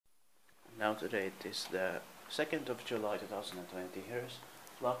Now today it is the 2nd of July 2020. Here's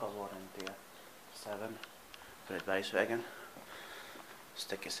Laakavuorentie 7, Bredbergsvägen.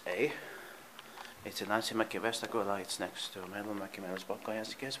 Stick is A. It's in Länsimäki, Västerkulla. It's next to Mellunmäki, Mellungsbacka,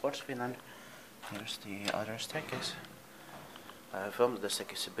 Helsingfors, Finland. Here's the other staircase. I filmed the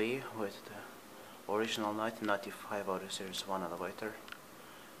staircase B with the original 1995 OTIS 1 elevator.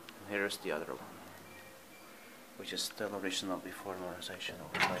 And here's the other one, which is still original before modernization or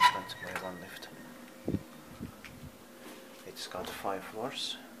replacement by one lift. It's got 5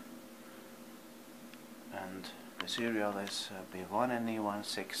 floors, and the serial is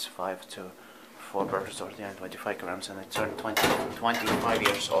B1NE1652, 4 purchase order and 25 grams, and it turned 25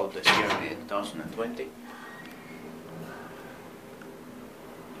 years old this year in 2020,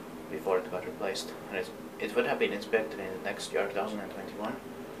 before it got replaced, and it would have been inspected in the next year, 2021.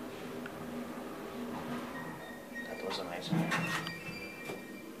 That was amazing.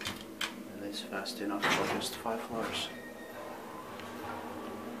 And it's fast enough for just 5 floors.